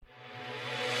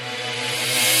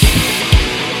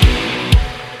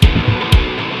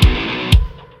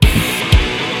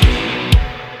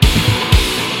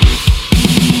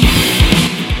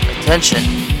Attention,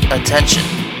 attention,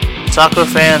 soccer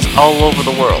fans all over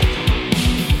the world.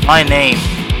 My name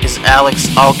is Alex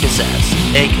Alcazaz,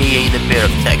 aka the Bear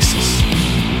of Texas.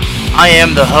 I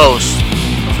am the host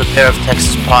of the Bear of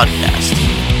Texas podcast.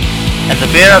 And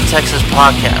the Bear of Texas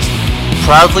podcast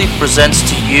proudly presents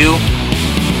to you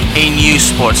a new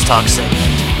sports talk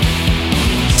segment.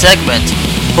 Segment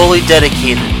fully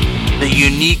dedicated to the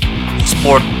unique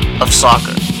sport of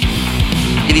soccer.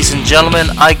 Ladies and gentlemen,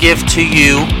 I give to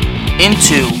you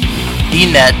Into the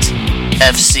Net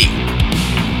FC.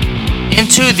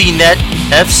 Into the Net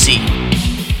FC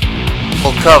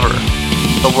will cover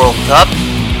the World Cup,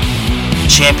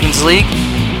 Champions League,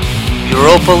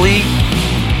 Europa League,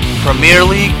 Premier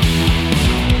League,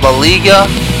 La Liga,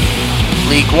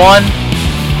 League One,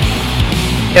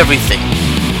 everything.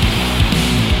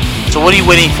 So what are you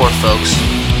waiting for, folks?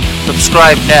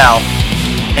 Subscribe now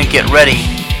and get ready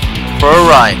for a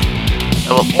ride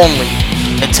that will only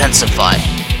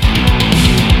intensify.